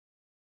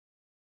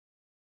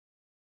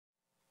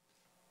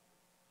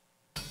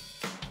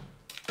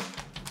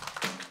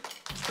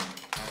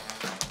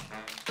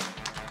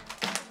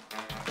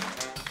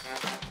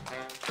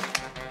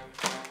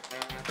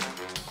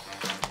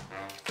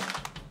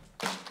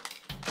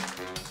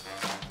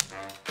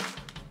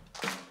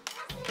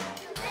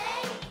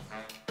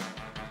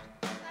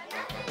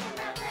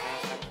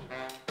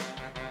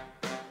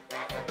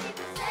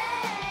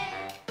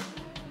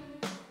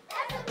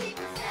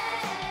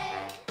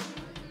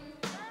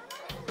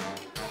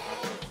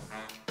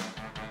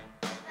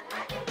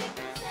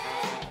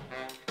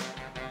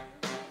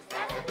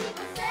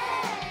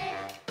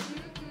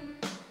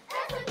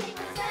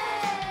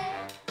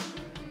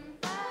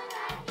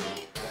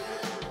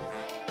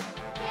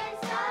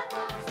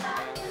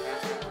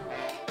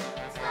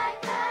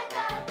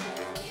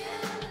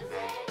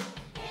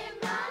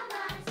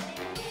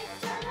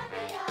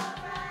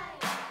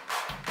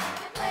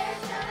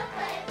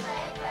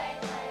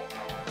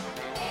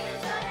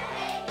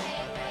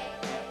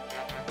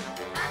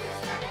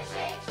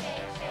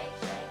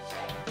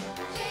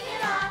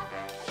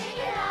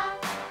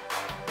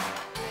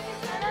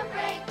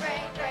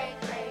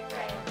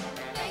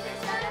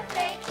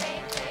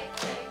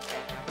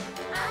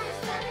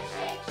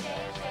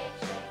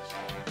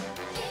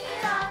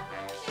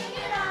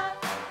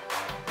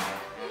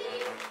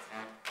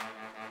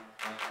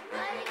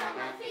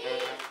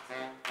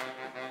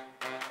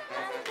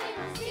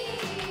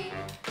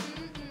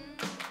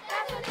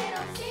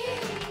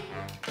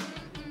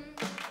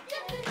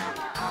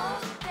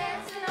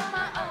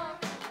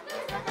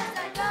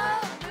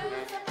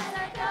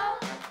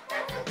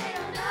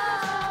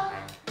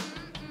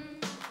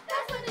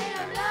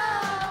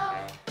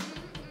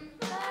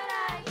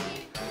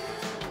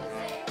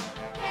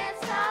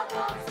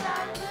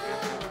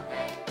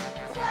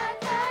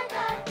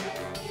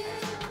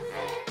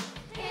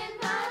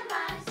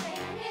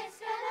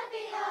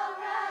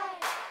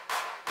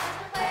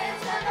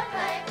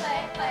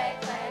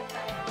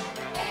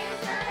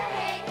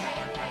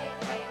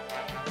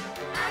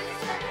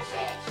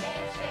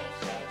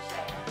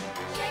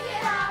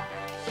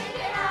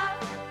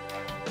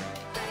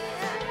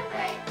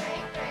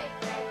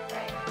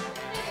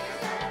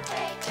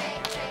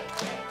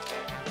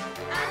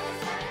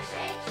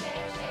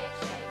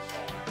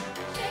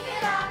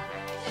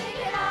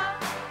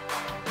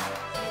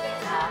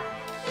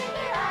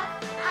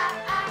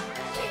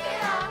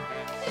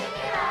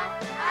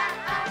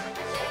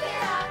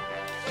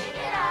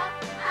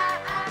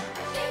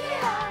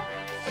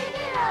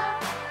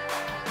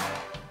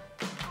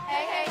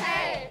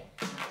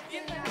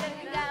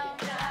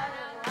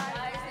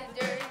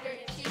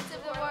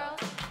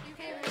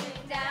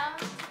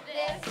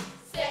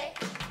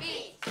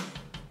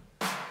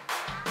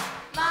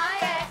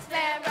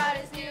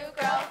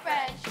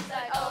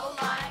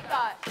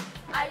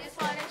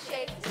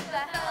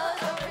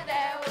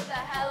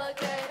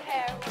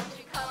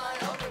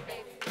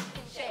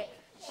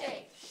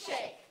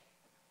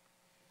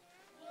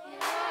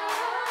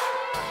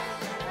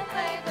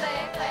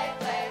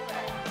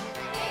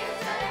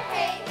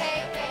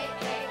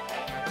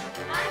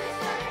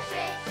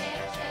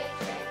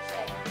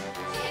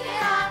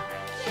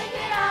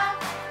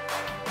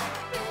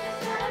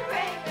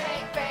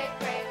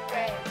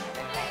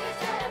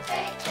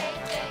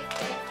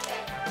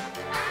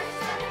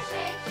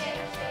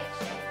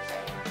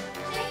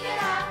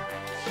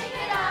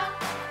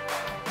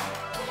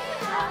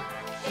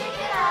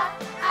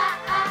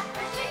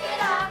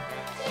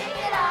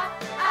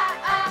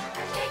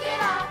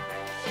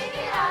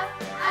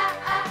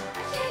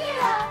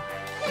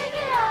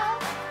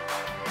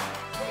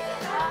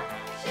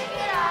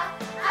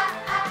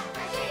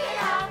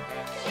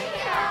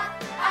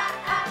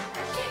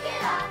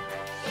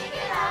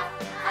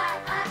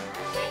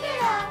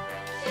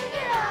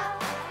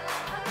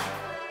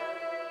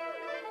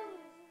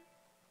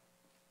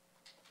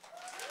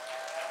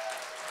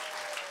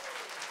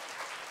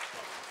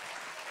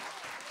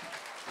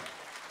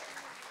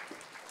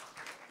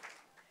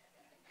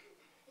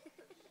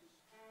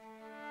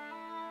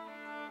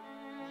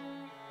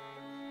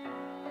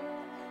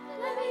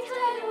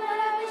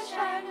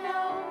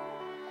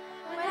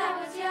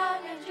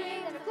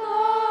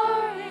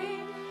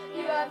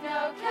have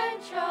no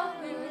control.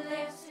 Who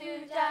lives,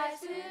 who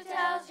dies, who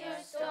tells your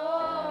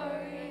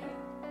story?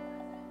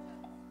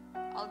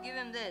 I'll give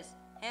him this.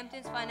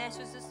 Hampton's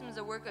financial system is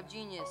a work of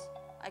genius.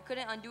 I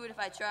couldn't undo it if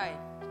I tried,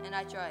 and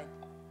I tried.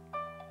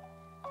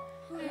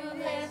 Who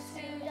lives,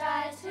 who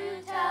dies,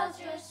 who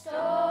tells your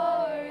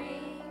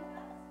story?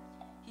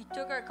 He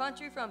took our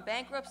country from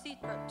bankruptcy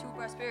to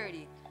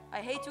prosperity. I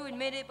hate to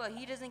admit it, but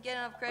he doesn't get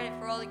enough credit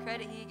for all the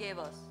credit he gave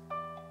us.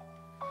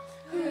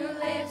 Who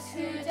lives,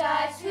 who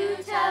dies, who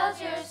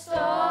tells your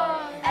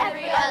story?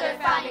 Every other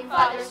founding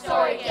father's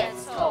story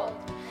gets told.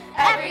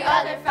 Every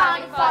other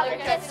founding father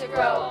gets to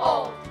grow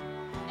old.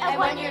 And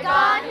when you're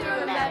gone, who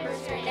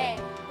remembers your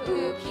name?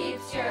 Who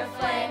keeps your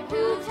flame?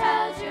 Who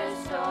tells your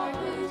story?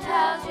 Who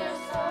tells your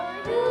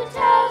story? Who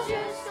tells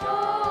your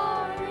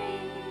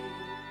story?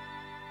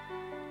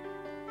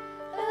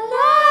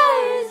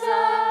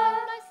 Eliza!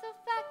 Myself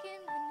back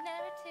in the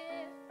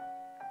narrative.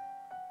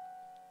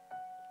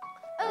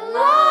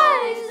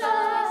 Eliza!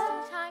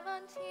 Wasting time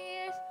on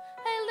tears.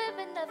 I live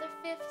another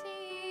 50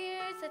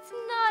 years. It's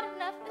not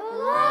enough.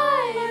 Eliza!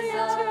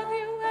 I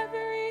interview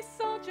every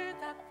soldier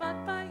that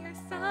fought by your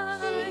side.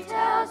 She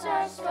tells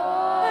our story.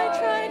 I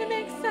try to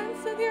make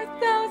sense of your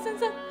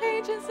thousands of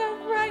pages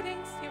of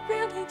writings. You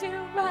really do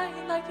write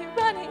like you're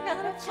running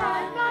out of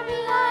time. I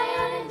rely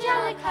on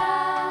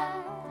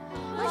Angelica.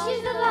 When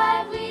she's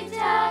alive, we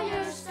tell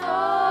your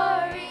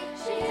story.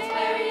 She's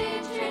buried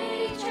in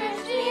Trinity Church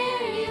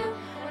near you.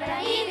 When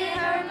I needed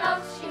her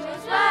most, she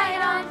was right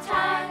on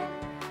time.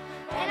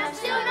 And I'm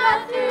still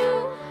not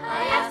through.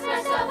 I ask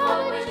myself,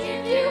 what would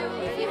you do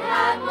if you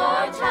had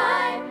more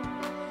time?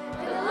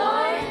 The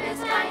Lord in His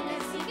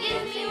kindness, He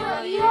gives you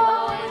what you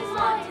always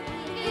wanted.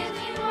 He gives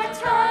you more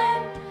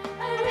time.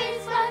 I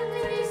raise funds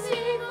to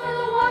receive for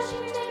the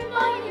Washington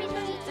Monument.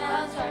 She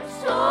tells our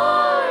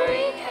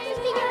story. You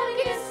began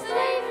against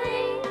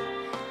slavery.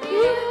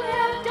 You could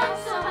have done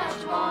so much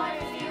more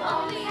if you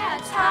only had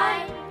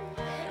time.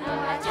 Now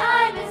my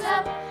time is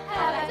up.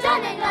 Have I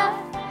done enough?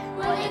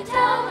 Will you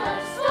tell her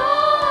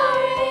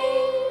story?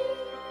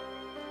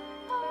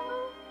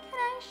 Oh, can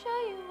I show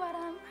you what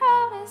I'm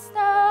proudest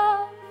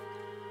of?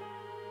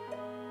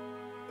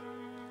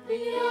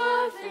 The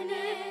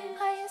orphanage.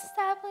 I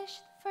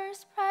established the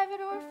first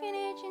private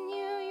orphanage in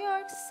New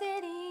York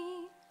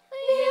City.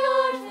 The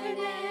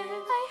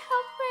orphanage. I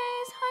helped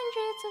raise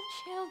hundreds of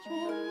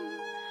children.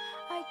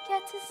 I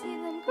get to see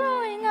them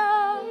growing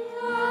up. The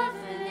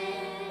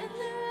orphanage. In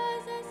their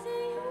eyes I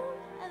see you,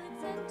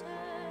 Alexander.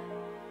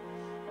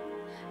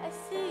 I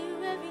see you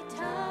every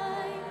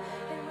time.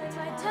 And when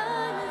my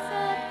time is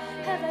up,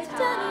 have I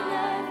done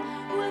enough?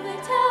 Will they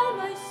tell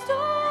my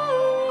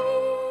story?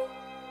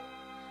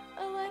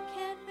 Oh, I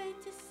can't wait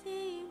to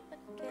see you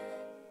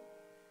again.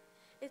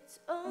 It's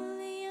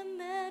only a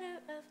matter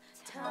of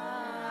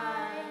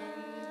time.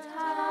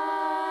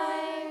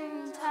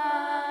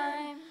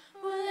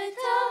 Will they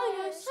tell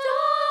your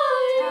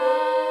story?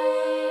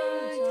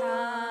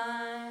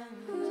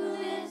 Who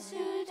lives,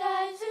 who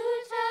dies, who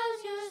tells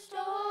your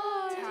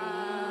story?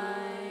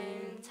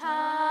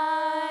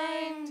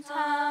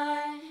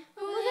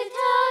 Will they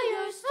tell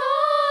your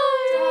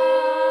story?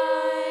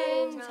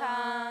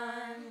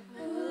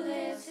 Who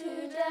lives, who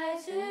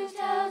dies, who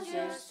tells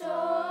your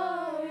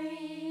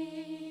story?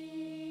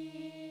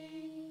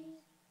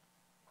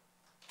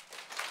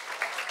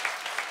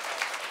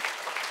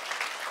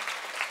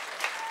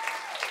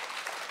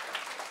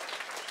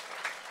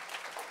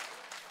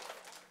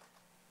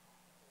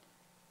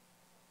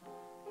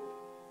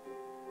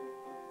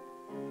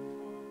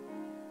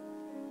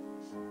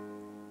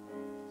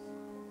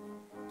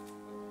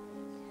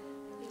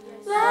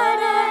 La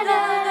da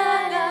da da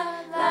da,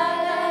 la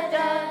da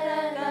da da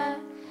da,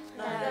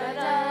 la da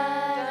da,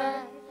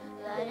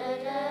 la da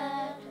da.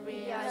 We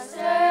are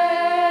searchlights,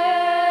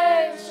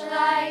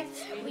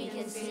 we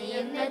can see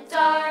in the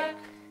dark.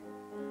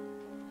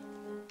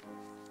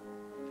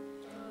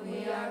 We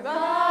are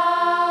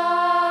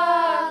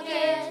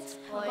rockets,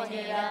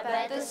 pointed up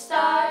at the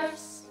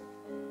stars.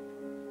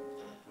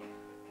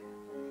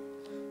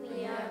 We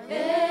are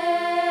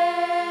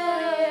billions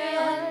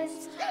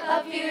of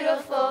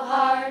beautiful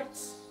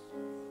hearts.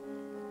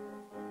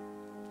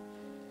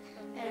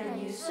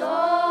 And you sold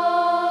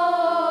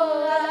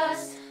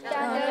us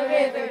down the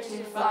river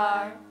too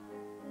far.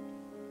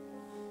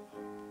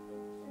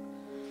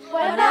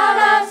 What about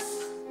us?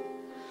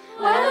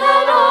 What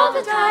about all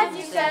the times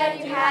you said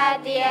you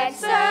had the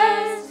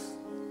answers?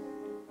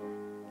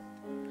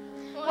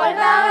 What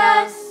about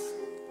us?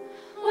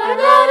 What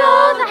about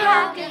all the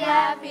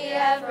happy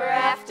ever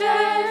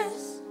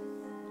afters?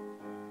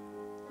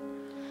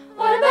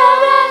 What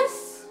about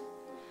us?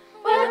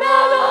 What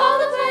about all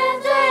the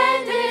plans that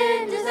ended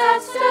in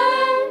disaster?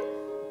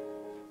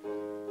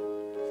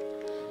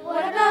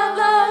 What about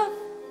love?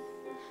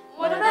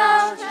 What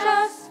about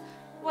trust?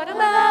 What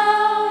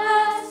about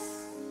us?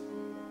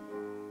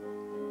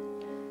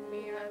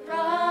 We are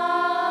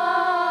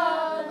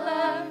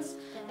problems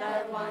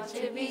that want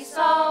to be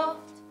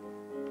solved.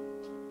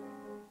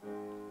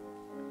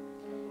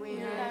 We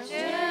are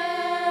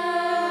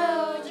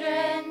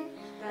children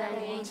that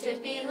need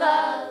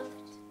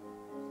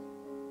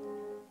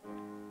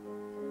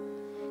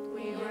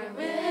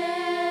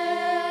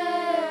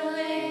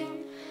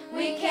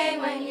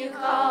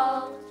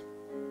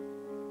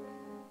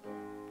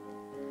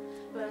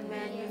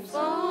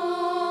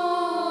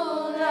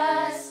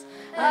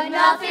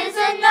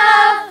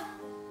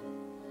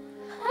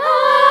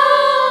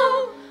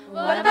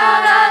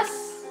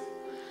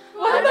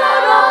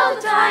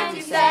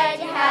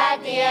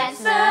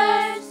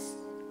answers.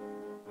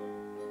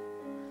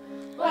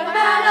 What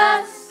about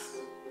us?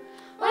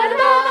 What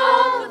about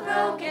all the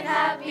broken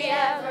happy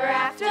ever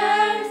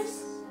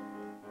afters?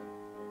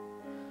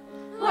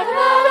 What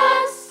about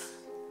us?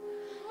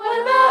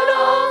 What about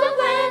all the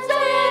plans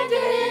that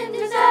ended in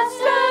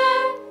disaster?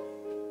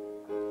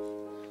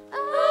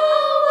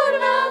 Oh, what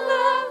about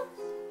love?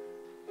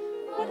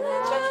 What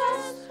about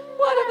trust?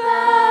 What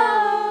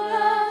about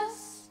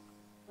us?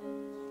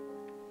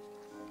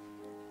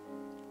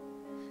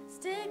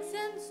 Sticks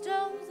and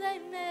stones, they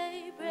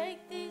may break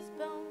these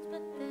bones,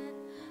 but then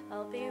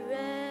I'll be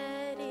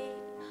ready.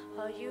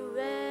 Are you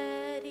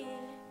ready?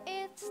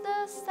 It's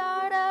the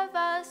start of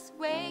us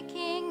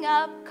waking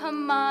up.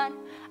 Come on,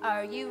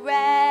 are you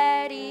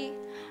ready?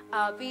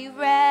 I'll be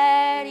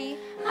ready.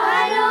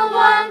 I don't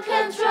want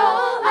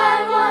control,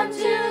 I want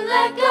to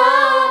let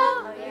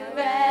go. Are you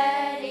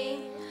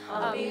ready?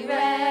 I'll be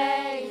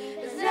ready.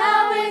 'Cause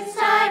now it's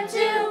time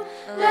to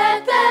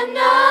let them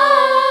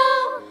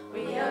know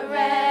we are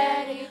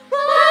ready.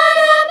 What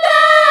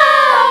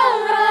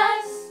about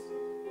us?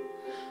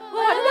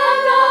 What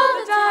about all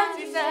the times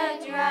you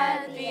said you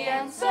had the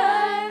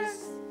answers?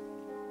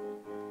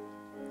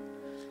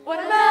 What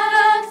about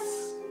us?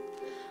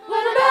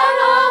 What about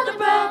all the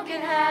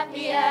broken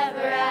happy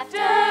ever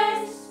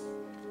afters?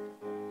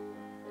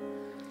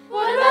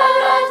 What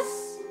about us?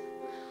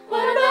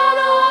 What about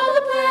all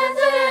the plans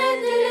that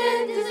ended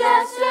in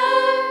disaster?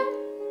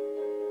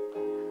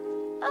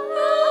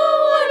 Oh,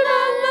 what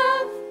about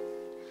love?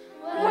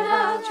 What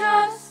about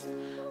trust?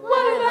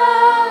 What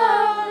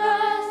about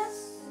us?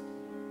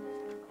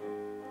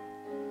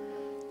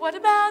 What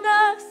about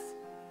us?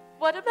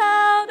 What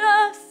about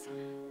us?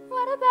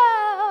 What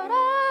about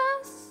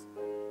us?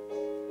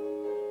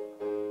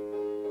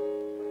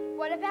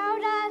 What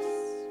about us?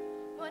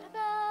 What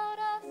about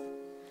us?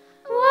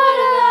 What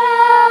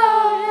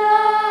about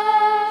us?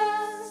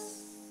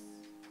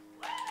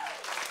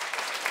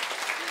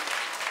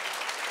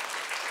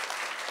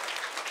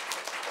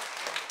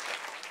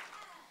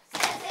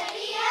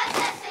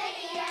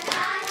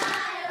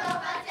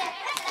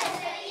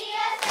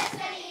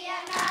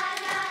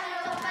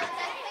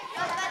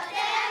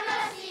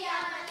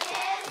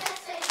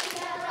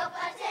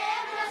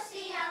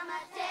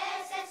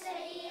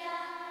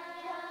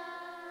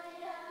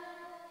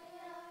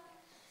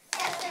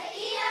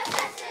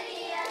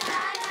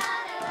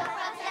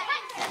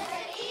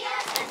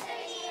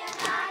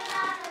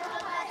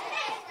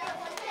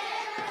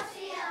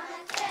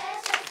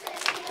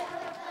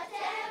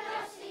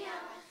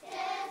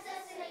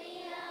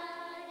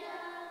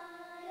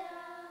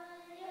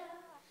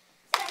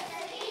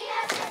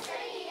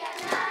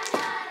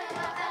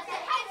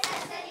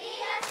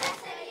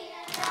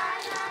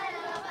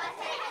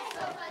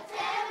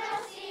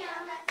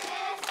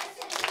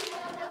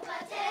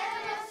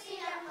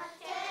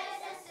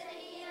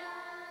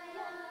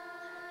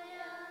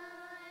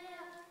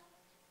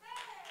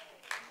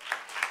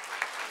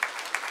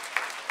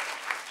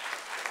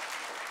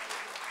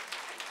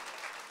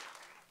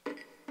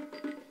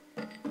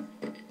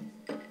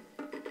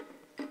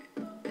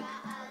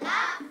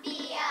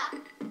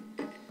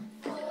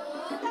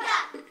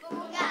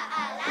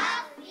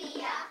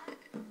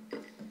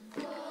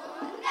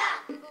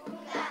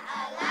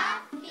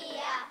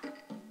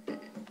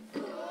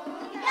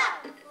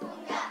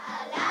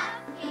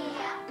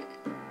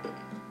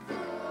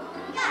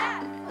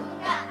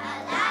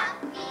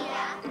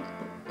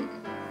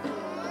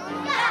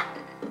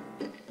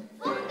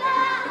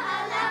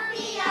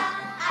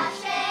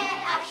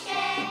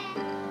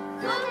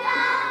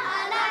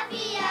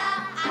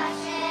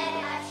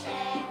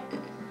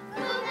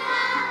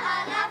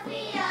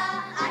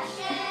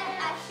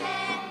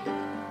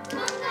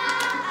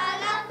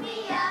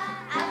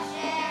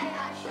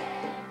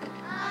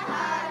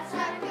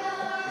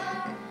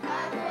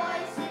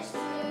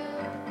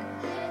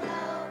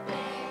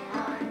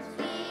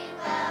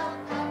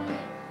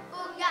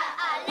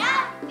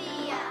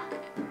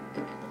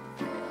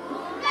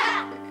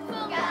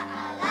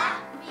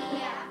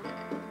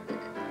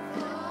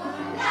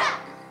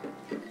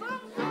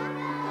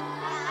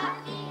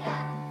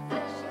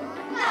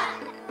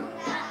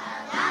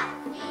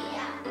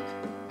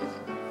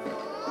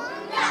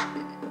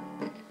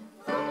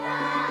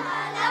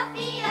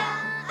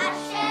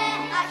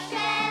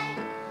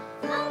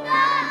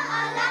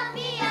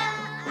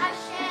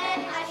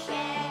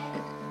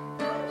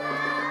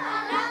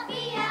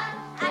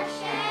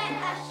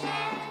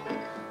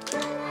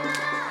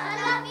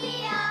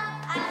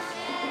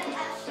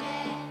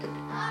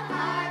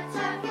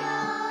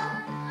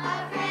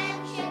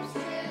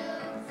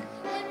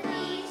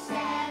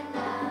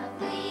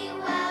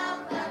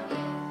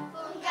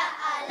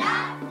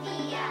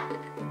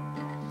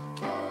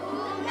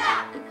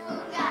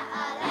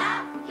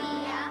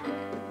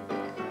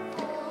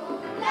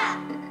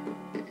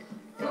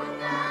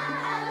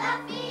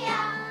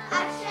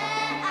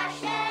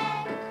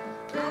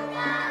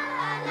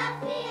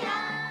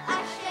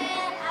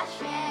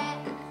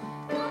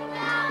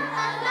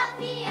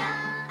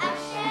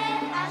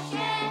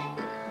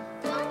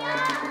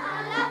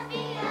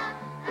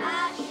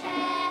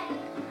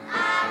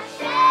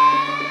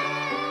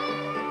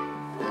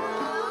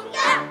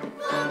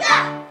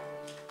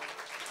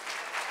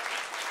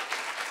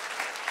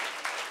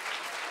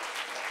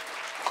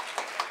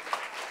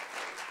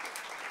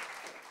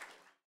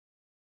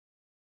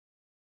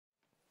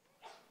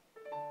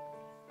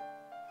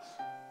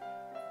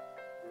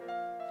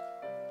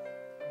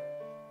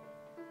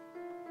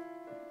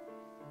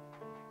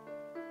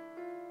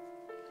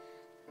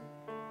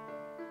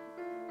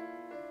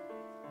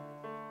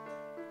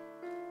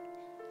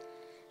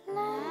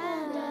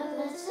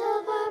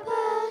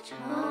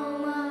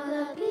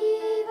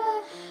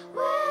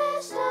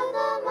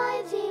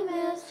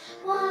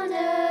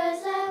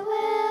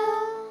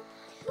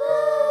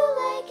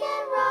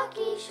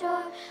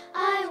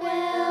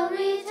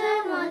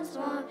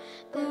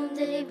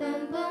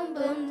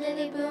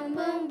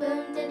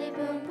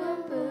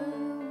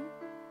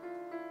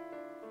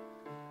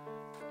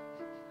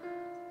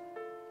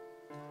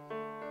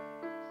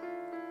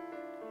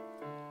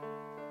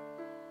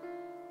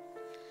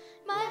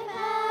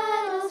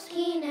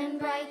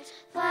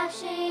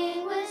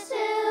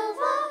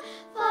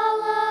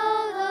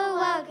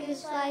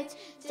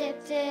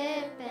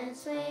 dip, and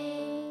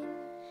swing.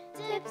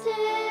 Dip,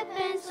 dip,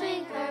 and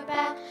swing her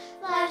back,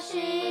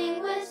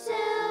 flashing with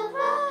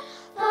silver.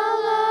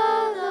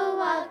 Follow the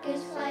wild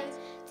goose flight.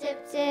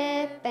 Dip,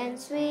 dip, and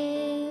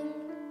swing.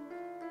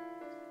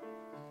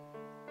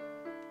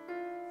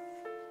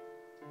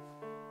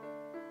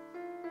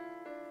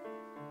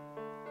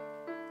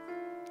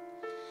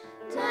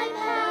 My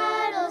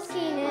paddles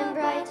keen and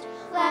bright,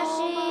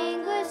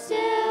 flashing with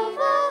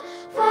silver.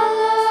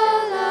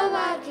 Follow the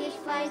wild goose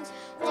flight.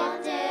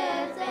 Dip,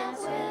 dip, and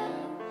swing.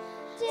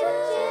 Dip,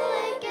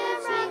 dip, and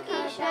swing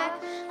her back.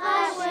 I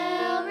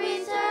will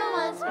return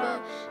once more.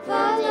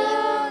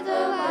 Follow the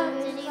wild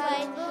goose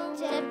flight.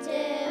 Dip,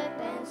 dip,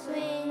 and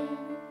swing.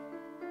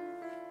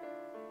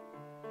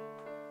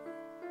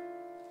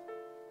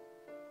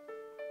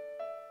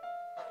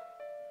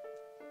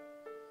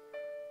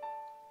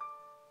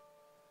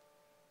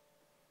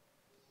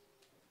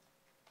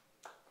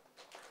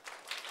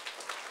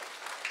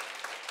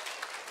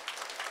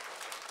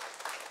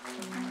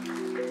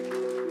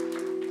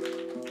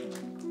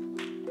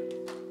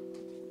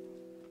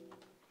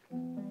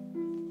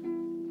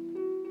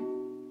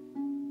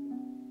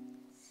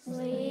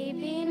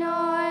 Sleepy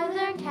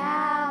Northern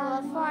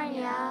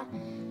California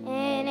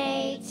in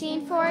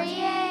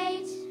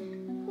 1848.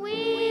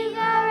 We've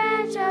got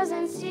ranchos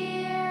and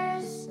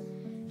steers,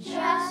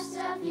 just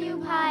a few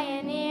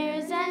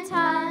pioneers and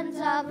tons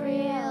of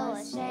real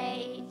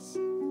estate.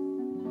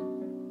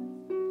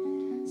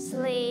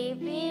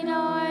 Sleepy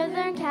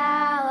Northern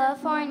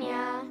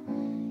California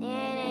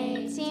in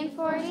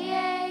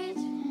 1848.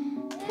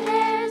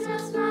 There's no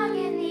smog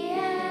in the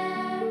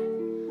air.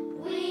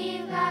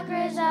 We've got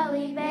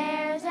grizzly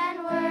bears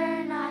and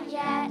we're not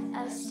yet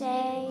a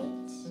state.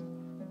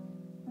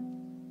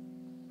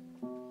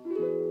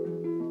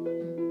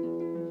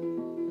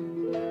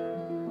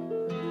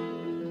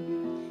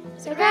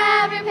 So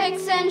grab your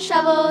picks and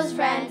shovels,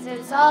 friends,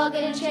 it's all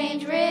gonna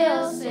change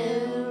real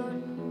soon.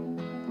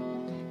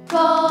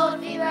 Cold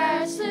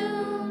fever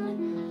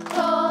soon,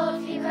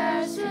 cold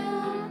fever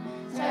soon.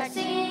 Start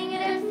singing a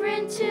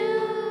different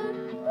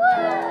tune.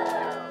 Woo!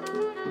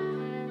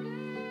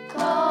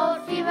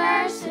 Cold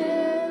fever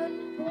soon.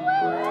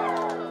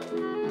 Woo!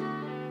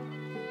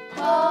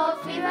 Cold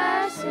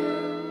fever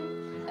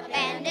soon.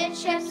 Abandoned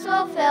ships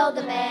will fill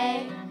the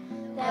bay.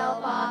 They'll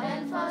bob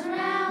and float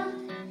around.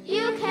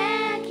 You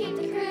can't keep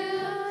the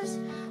crews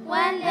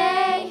when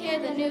they hear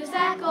the news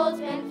that gold's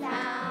been found.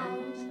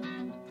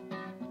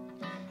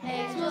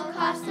 Eggs will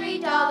cost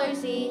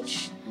 $3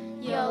 each.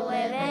 You'll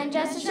live in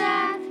just a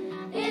shack.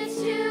 It's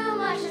too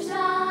much for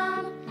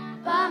some,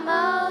 but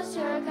most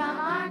who come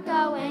aren't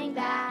going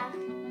back.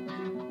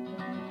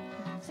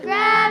 So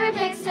grab your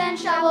picks and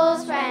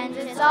shovels, friends,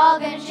 it's all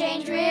gonna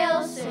change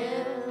real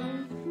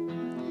soon.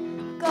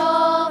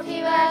 Gold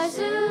fever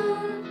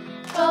soon,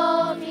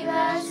 gold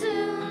fever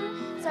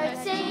soon. Start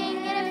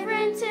singing a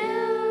different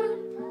tune.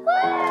 Woo!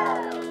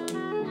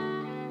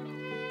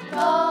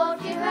 Gold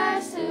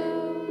fever soon.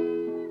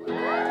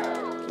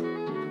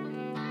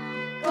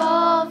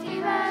 Gold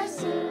fever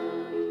soon.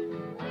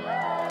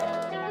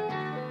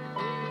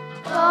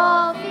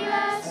 Gold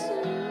fever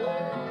soon.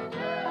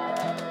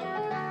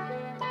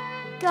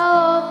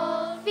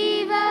 Gold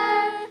fever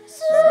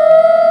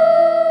soon.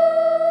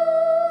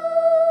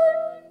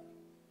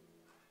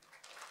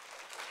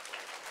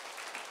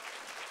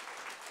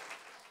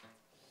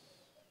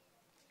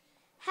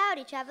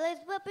 Howdy, travelers.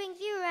 What brings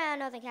you around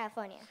Northern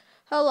California?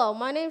 Hello,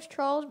 my name's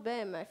Charles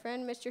Ben, my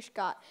friend Mr.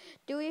 Scott.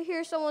 Do you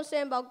hear someone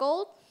saying about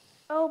gold?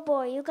 Oh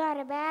boy, you got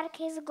a bad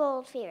case of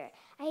gold fever.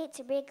 I hate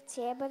to break it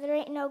to you, but there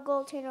ain't no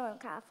gold here in Northern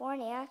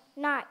California.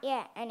 Not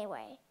yet,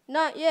 anyway.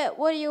 Not yet.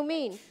 What do you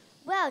mean?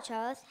 Well,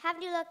 Charles,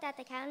 haven't you looked at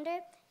the calendar?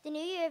 The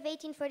new year of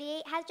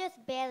 1848 has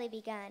just barely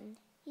begun.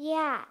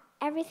 Yeah,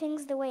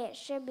 everything's the way it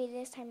should be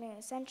this time in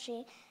the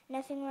century.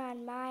 Nothing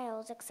around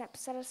Miles except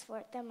Sutter's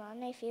Fort, the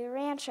Montefiore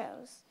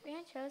Ranchos.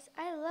 Ranchos?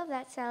 I love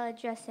that salad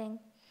dressing.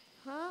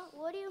 Huh?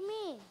 What do you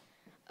mean?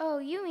 Oh,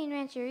 you mean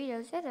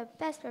rancheritos. They're the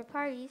best for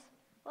parties.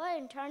 What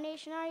in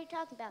tarnation are you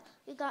talking about?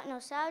 We got no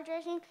salad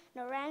dressing,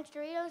 no ranch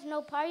Doritos,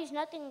 no parties,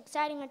 nothing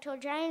exciting until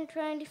January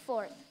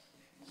 24th.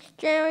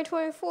 January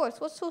 24th.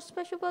 What's so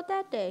special about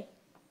that day?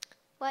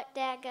 What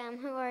daggum?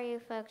 Who are you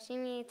folks? You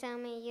mean to tell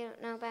me you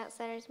don't know about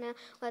Sutter's Mill?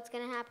 What's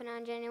going to happen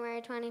on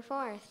January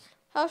 24th?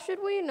 How should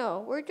we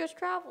know? We're just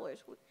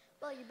travelers.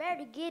 Well, you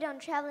better get on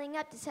traveling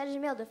up to Sutter's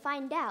Mill to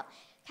find out.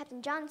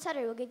 Captain John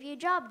Sutter will give you a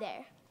job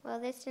there. Well,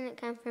 this didn't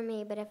come from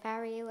me, but if I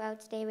were you, I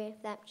would stay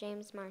with that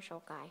James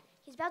Marshall guy.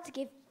 He's about to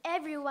give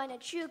everyone a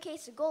true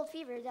case of gold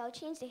fever that will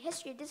change the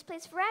history of this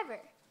place forever.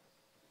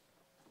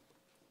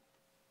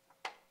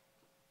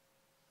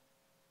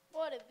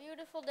 What a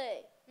beautiful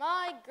day.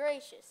 My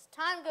gracious,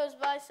 time goes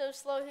by so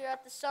slow here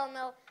at the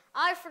sawmill,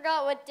 I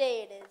forgot what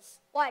day it is.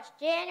 Watch,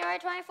 January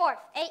 24th,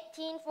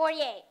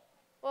 1848.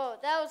 Whoa,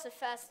 that was a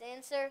fast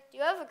answer. Do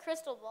you have a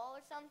crystal ball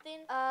or something?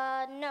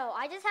 No,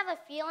 I just have a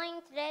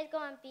feeling today's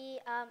going to be,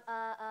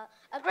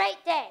 a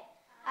great day.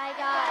 I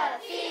got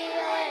a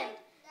feeling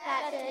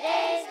that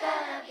today's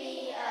going to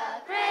be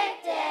a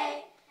great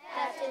day.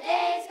 that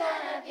today's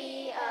gonna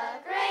be a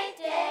great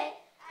day.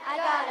 I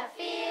got a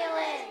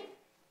feeling.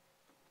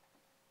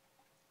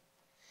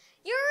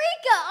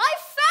 Eureka! I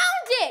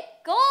found it!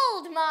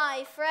 Gold,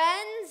 my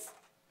friends.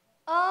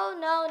 Oh,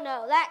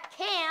 no, that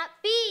can't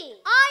be.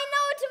 I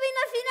know it to be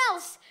nothing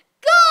else.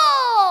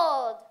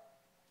 Gold!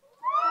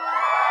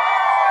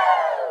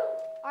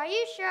 Are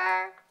you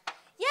sure?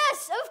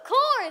 Yes, of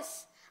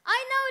course.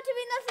 I know it to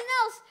be nothing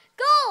else.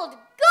 Gold!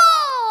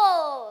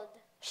 Gold!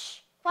 Shh,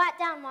 quiet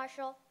down,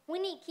 Marshall. We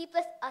need to keep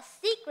this a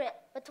secret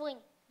between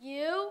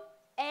you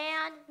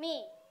and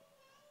me.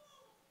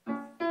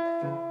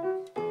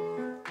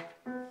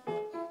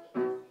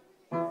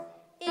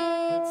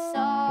 It's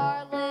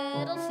our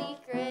little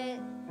secret.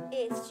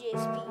 It's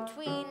just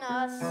between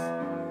us.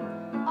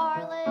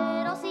 Our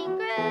little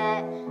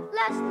secret,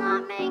 let's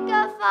not make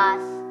a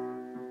fuss.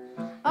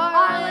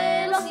 Our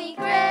little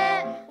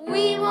secret,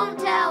 we won't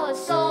tell a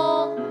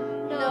soul.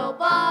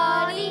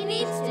 Nobody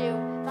needs to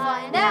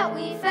find out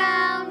we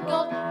found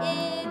gold.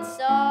 It's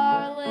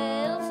our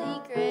little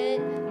secret,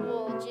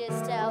 we'll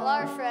just tell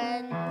our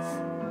friends.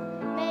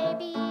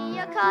 Maybe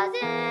a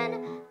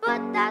cousin,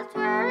 but that's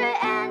where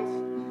it ends.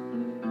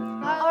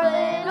 Our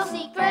little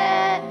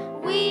secret,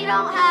 we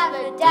don't have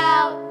a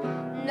doubt.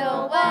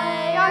 No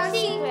way our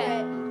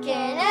secret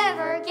can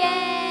ever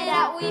get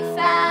out. We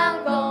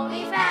found gold,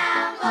 we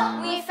found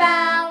gold, we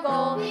found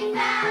gold, we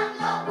found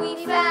gold,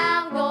 we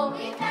found gold,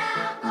 we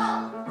found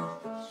gold.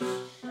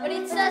 But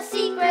it's a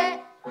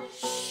secret.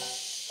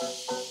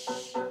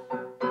 Shh.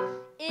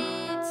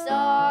 It's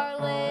our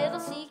little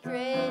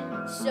secret,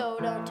 so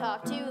don't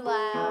talk too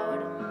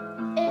loud.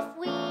 If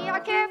we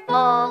are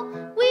careful,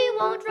 we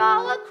won't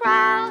draw a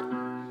crowd.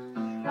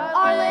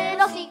 Our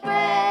little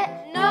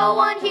secret, no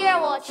one here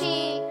will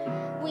cheat.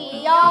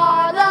 We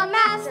are the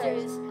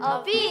masters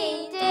of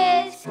being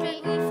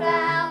discreet. We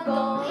found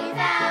gold, we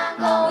found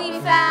gold, we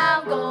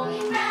found gold, we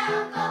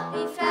found gold,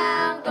 we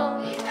found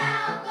gold, we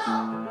found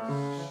gold.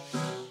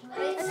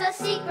 But it's a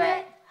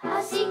secret,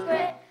 a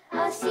secret,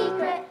 a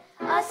secret,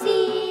 a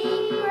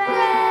secret.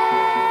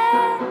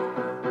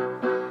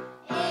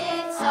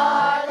 It's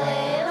our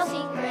little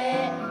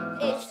secret,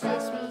 it's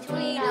just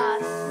between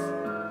us.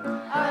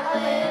 Our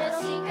little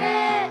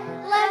secret,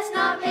 let's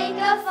not make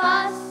a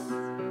fuss.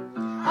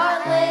 Our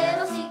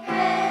little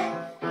secret,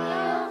 we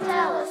won't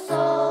tell a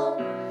soul.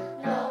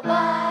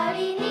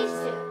 Nobody needs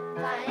to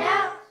find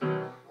out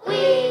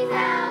we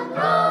found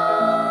gold.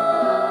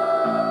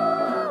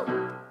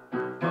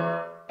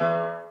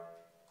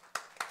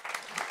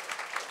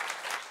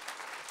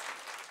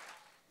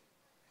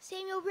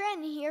 Samuel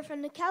Brandon here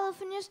from the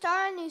California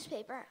Star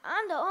newspaper.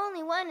 I'm the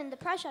only one in the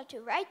press shop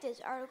to write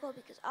this article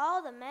because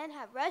all the men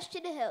have rushed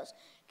to the hills.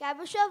 Grab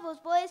your shovels,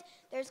 boys.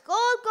 There's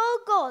gold,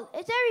 gold, gold.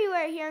 It's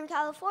everywhere here in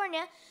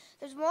California.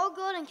 There's more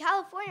gold in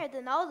California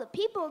than all the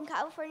people in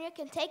California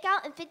can take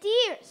out in 50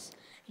 years.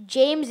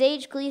 James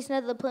H. Gleason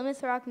of the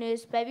Plymouth Rock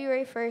News,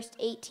 February 1st,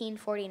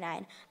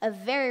 1849. A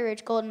very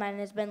rich gold mine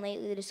has been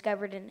lately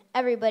discovered, and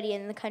everybody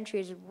in the country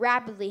is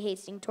rapidly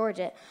hastening towards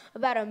it.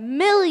 About $1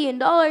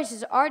 million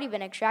has already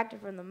been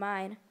extracted from the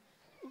mine.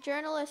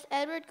 Journalist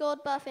Edward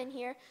Goldbuffin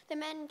here. The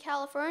men in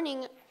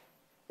California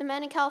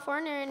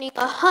are earning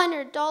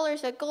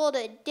 $100 of gold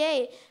a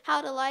day.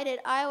 How delighted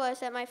I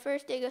was at my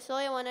first dig of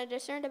soil when I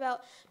discerned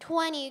about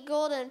 20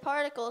 golden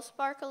particles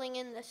sparkling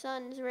in the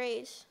sun's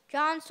rays.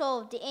 John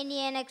Soule of the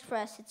Indiana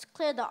Express. It's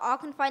clear that all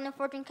can find their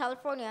fortune in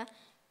California.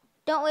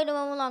 Don't wait a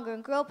moment longer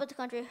and grow up with the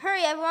country.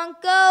 Hurry, everyone,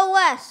 go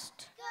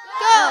west!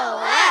 Go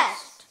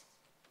west!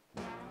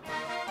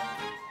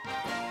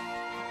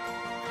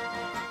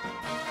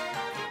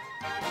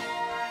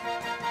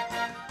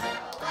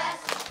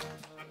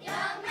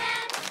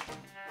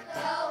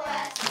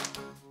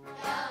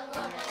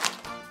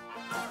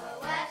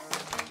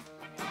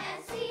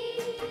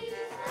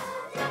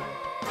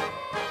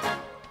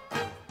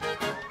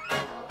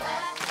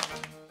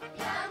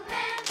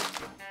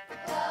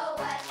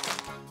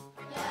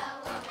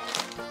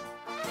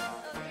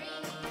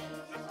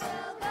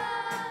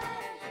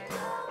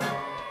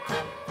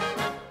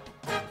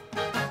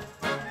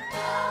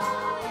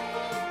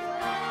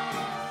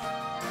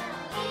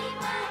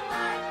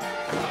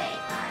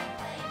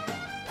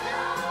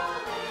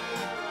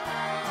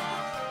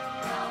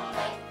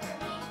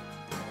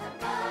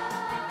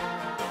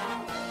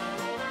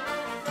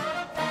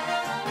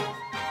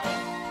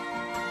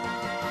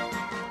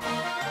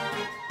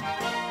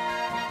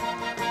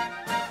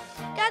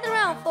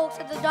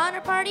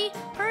 Donner Party,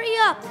 hurry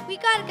up. We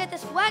gotta get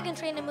this wagon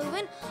train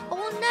moving, or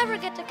we'll never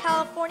get to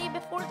California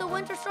before the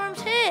winter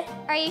storms hit.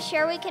 Are you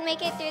sure we can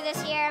make it through the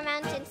Sierra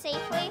Mountains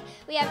safely?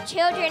 We have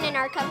children in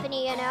our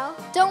company, you know.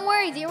 Don't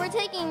worry, dear. We're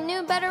taking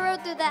new, better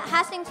road through that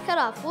Hastings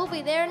cutoff. We'll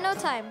be there in no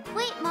time.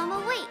 Wait,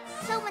 Mama, wait.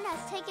 Someone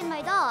has taken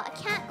my doll. I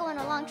can't go on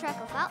a long trek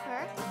without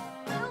her.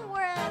 Don't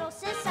worry, little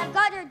sis. I've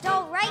got your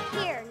doll right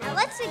here. Now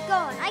let's get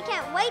going. I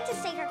can't wait to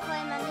stake our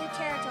claim on new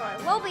territory.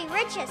 We'll be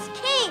rich as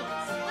kings.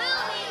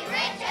 We'll be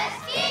rich as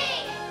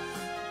kings.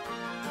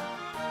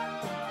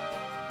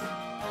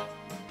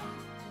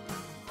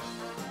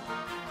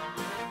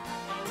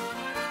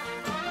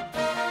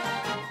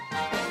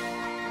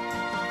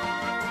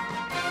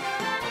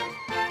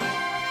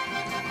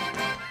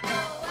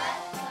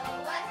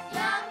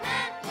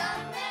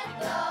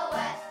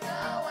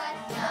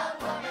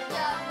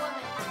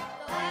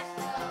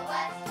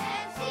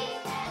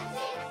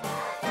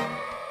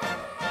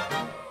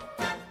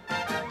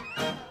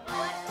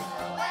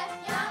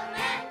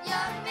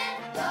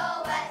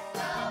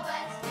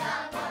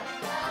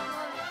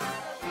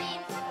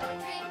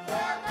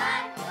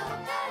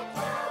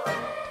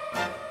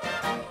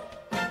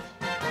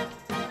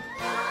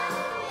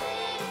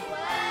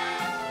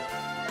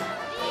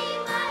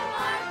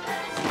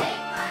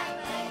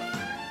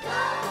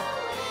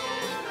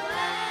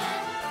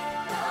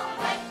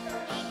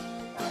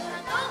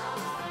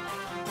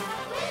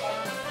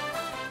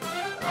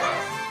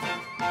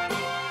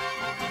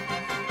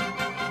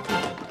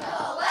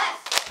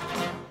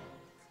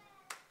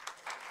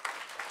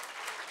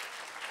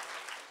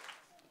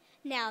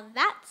 Now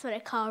that's what I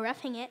call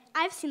roughing it.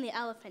 I've seen the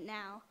elephant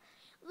now.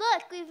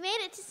 Look, we've made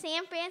it to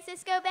San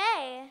Francisco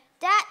Bay.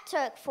 That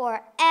took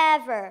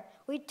forever.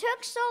 We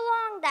took so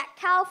long that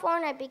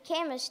California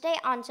became a state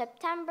on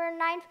September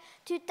 9th,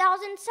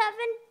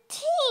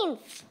 2017.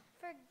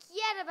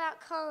 Forget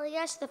about calling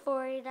us the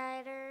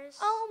 49ers.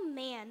 Oh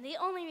man, the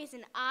only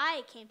reason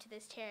I came to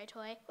this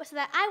territory was so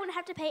that I wouldn't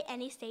have to pay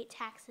any state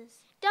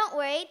taxes. Don't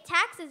worry,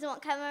 taxes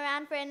won't come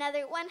around for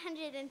another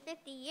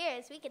 150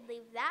 years. We could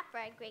leave that for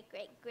our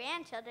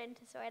great-great-grandchildren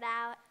to sort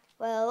out.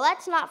 Well,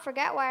 let's not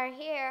forget why we're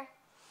here.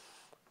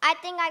 I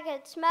think I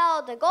could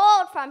smell the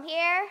gold from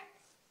here.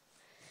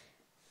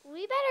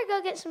 We better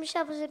go get some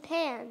shovels and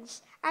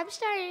pans. I'm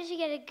starting to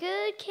get a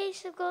good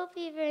case of gold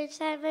fever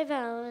inside my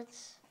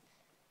bones.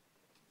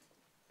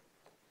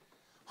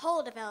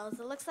 Hold it, fellas.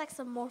 It looks like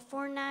some more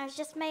 49ers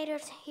just made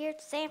it here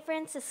to San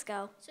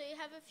Francisco. So you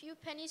have a few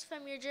pennies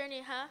from your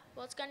journey, huh?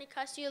 Well, it's going to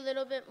cost you a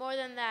little bit more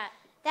than that.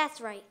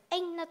 That's right.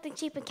 Ain't nothing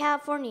cheap in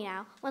California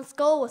now. Once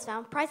gold was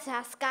found, prices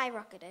have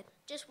skyrocketed.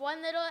 Just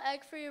one little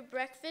egg for your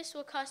breakfast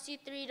will cost you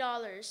 $3. $3?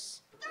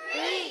 That's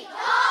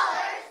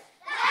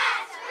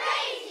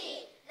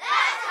crazy!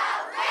 That's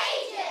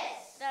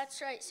outrageous!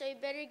 That's right. So you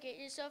better get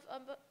yourself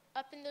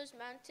up in those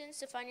mountains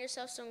to find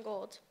yourself some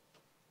gold.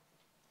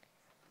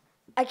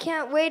 I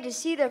can't wait to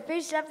see their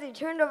faces after they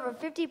turned over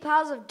 50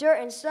 piles of dirt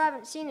and still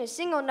haven't seen a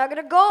single nugget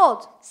of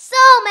gold. So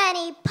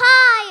many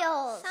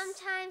piles!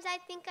 Sometimes I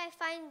think I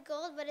find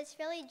gold, but it's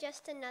really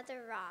just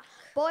another rock.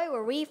 Boy,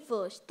 were we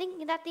foolish,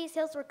 thinking that these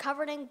hills were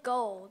covered in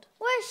gold.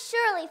 We're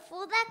surely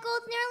fooled. That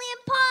gold's nearly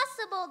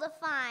impossible to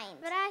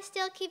find. But I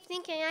still keep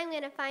thinking I'm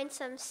going to find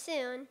some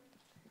soon.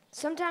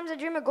 Sometimes I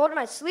dream of gold in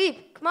my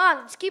sleep. Come on,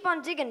 let's keep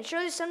on digging.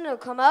 Surely something will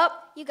come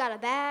up. You got a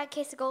bad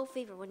case of gold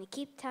fever when you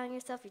keep telling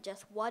yourself you're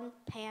just one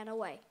pan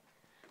away.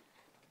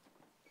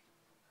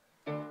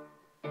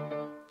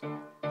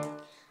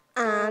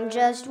 I'm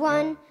just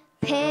one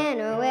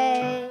pan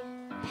away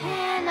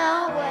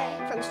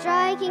from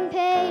striking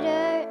pay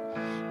dirt,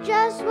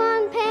 just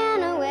one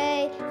pan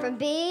away from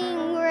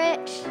being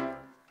rich.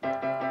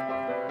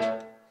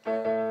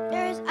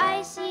 There's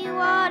icy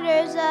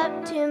waters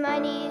up to my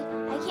knees.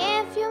 I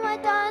can't feel my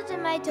thumbs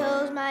and my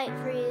toes might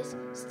freeze.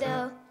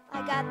 Still,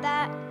 I got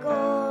that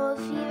gold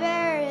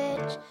fever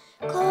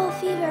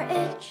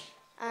itch.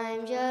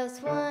 I'm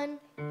just one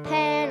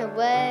pan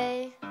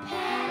away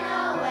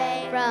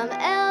from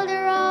El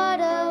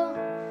Dorado.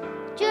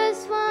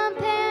 Just one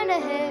pan to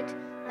hit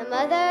the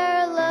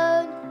mother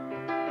load.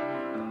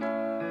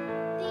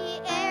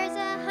 The air's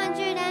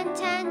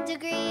 110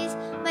 degrees.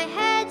 My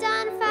head's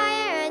on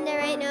fire and there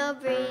ain't no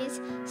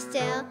breeze.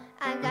 Still,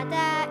 I've got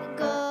that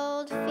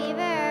gold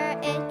fever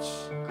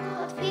itch.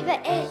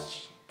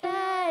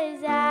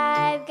 'Cause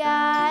I've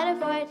got a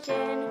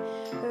fortune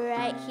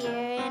right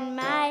here in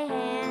my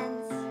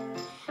hands.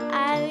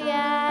 I've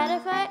got a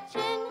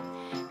fortune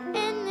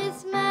in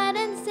this mud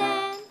and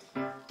sand.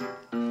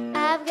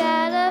 I've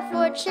got a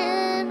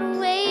fortune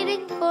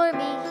waiting for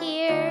me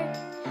here.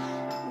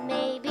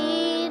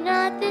 Maybe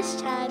not this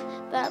time,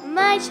 but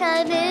my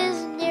time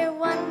is near.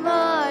 One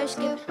more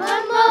scoop,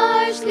 one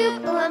more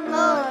scoop, one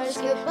more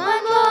scoop,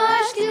 one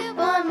more scoop,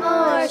 one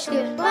more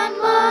scoop, one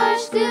more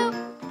scoop.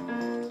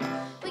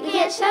 We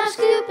can't stop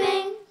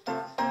scooping.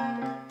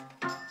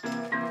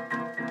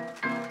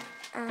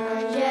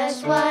 I'm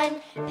just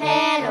one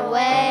pan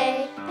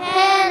away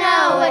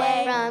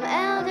from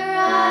El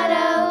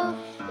Dorado.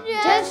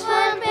 Just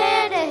one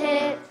pan to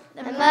hit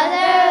the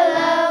mother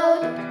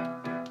load.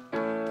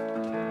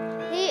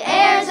 The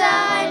air's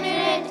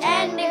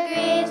 110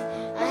 degrees.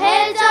 My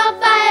head's on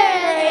fire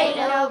and there ain't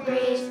no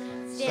breeze.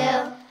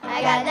 Still,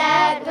 I got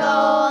that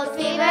gold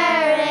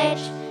fever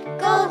itch.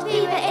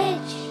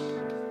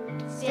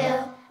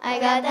 Still, I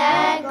got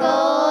that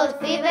gold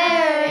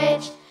fever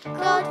itch.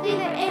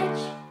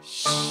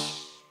 Shh.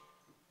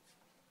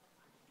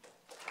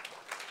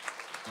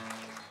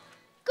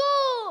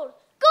 Gold!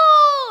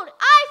 Gold!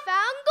 I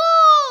found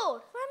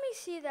gold! Let me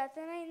see that.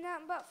 That ain't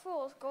nothing but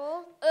fool's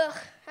gold. Ugh,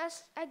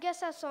 I guess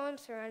that's all I'm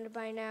surrounded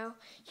by now.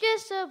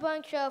 Just a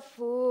bunch of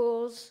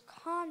fools.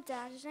 Calm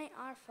down. It ain't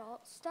our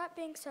fault. Stop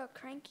being so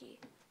cranky.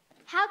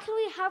 How can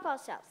we help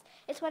ourselves?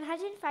 It's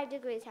 105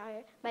 degrees out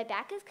here. My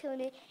back is killing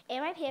me,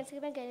 and my pants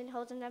have been getting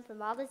holes in them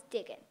from all this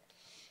digging.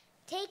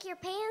 Take your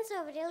pants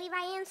over to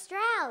Levi and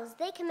Strauss.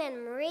 They come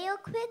in real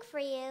quick for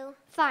you.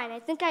 Fine, I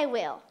think I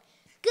will.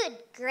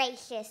 Good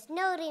gracious.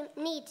 No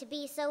need to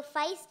be so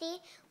feisty.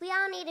 We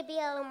all need to be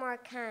a little more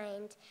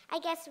kind. I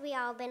guess we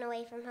all been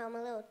away from home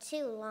a little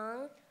too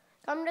long.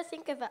 Come to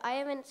think of it, I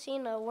haven't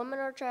seen a woman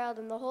or child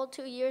in the whole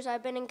 2 years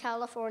I've been in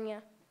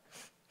California.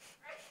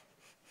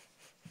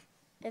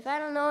 If I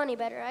don't know any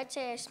better, I'd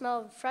say I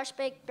smell fresh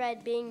baked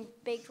bread being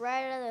baked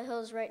right out of the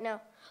hills right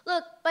now.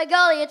 Look, by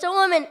golly, it's a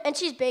woman, and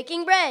she's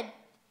baking bread.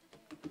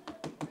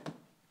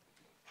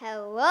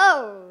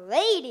 Hello,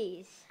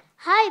 ladies.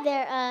 Hi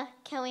there,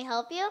 can we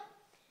help you?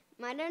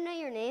 Might I know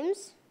your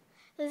names?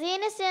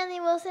 Lizina Stanley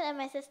Wilson and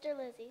my sister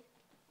Lizzie.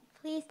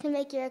 Pleased to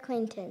make your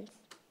acquaintance.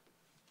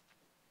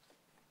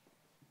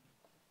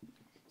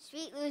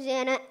 Sweet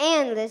Louisiana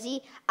and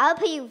Lizzie, I'll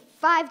pay you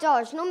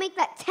 $5. No, make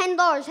that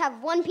 $10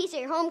 have one piece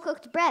of your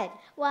home-cooked bread.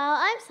 Well,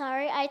 I'm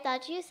sorry. I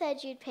thought you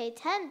said you'd pay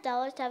 $10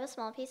 to have a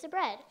small piece of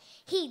bread.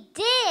 He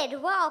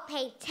did. Well, I'll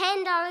pay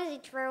 $10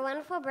 each for a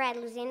wonderful bread,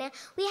 Louisiana.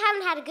 We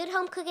haven't had a good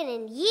home cooking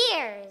in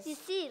years. You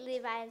see,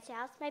 Levi and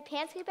Charles, my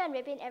pants keep on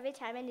ripping every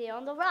time I kneel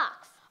on the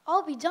rocks.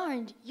 I'll be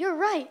darned. You're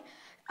right.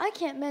 I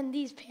can't mend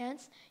these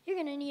pants. You're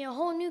going to need a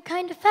whole new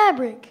kind of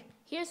fabric.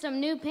 Here's some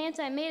new pants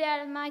I made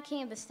out of my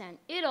canvas tent.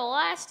 It'll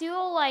last you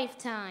a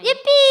lifetime. Yippee!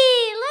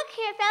 Look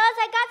here, fellas.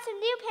 I got some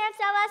new pants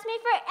that'll last me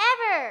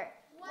forever.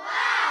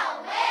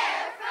 Wow,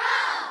 where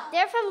from?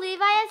 They're from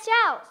Levi and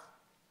Charles.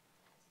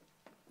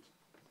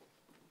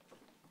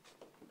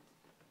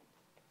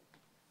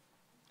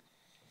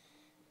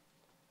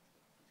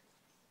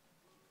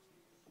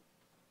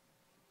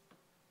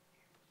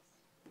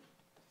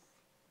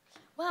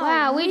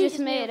 Wow, we just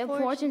made a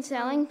fortune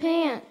selling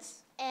pants.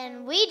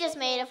 And we just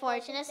made a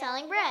fortune of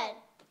selling bread.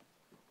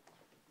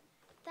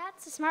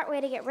 That's a smart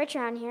way to get rich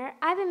around here.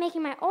 I've been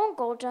making my own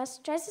gold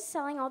dust just as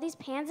selling all these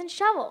pans and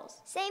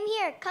shovels. Same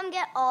here. Come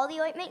get all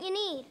the ointment you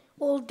need.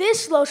 Well,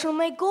 this lotion will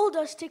make gold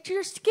dust stick to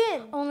your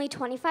skin. Only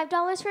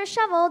 $25 for a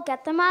shovel.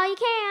 Get them while you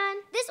can.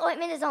 This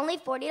ointment is only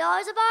 $40 a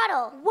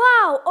bottle.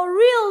 Wow, a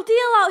real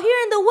deal out here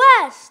in the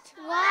West.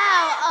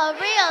 Wow, a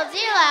real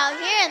deal out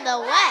here in the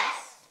West.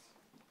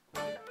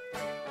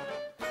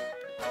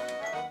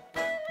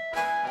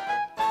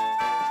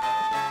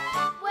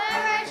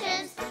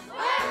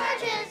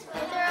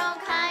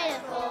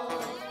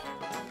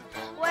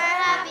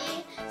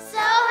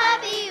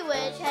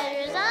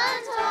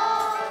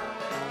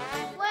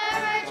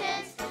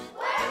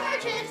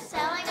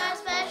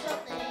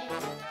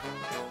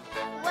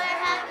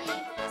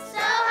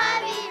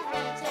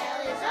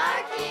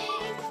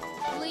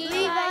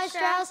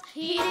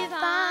 He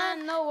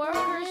defined the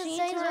workers'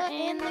 needs were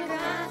in the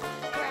grind.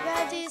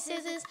 Gravity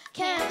scissors,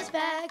 canvas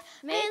bag,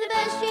 made the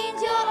best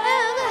jeans you'll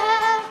ever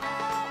have.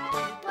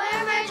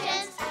 We're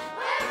merchants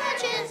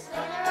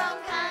on their own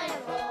kind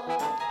of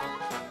gold.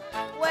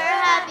 We're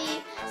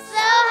happy,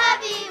 so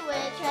happy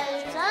with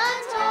treasures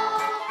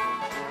untold.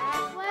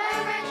 We're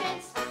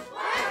merchants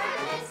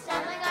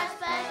selling our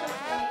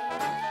specialty.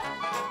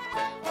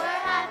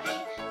 We're happy,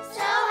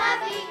 so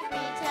happy,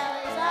 retail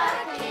is our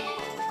king.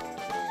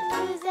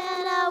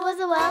 Susanna was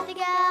a wealthy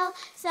gal,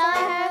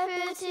 selling her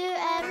food to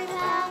every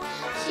pal.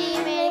 She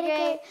made a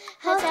great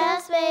hotel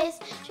space.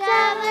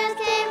 Travelers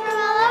came from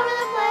all over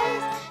the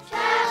place.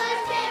 We're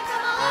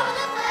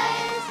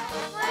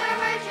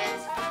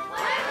merchants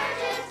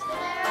with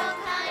their own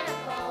kind of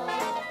gold.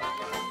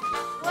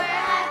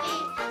 We're happy,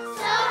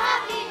 so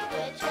happy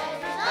with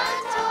treasures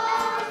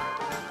untold.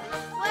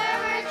 We're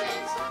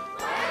merchants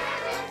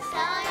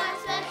selling our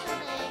special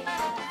things.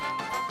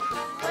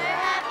 We're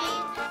happy,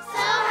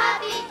 so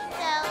happy,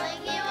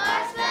 selling you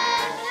our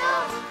special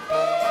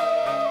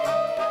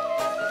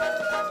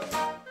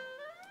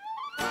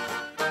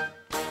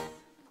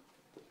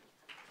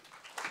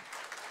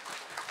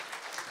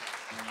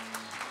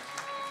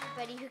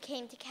Everybody who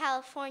came to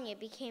California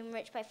became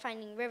rich by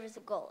finding rivers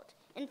of gold.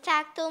 In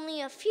fact, only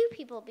a few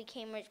people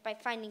became rich by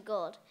finding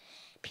gold.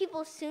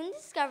 People soon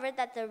discovered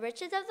that the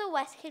riches of the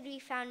West could be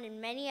found in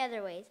many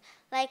other ways,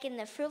 like in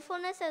the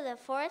fruitfulness of the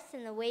forests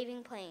and the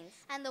waving plains.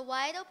 And the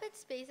wide open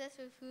spaces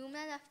with room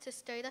enough to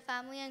start a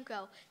family and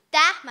grow.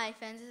 That, my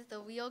friends, is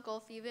the real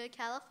gold fever of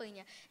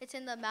California. It's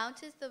in the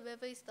mountains, the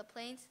rivers, the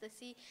plains, the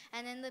sea,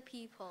 and in the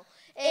people.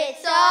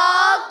 It's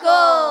all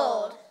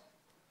gold.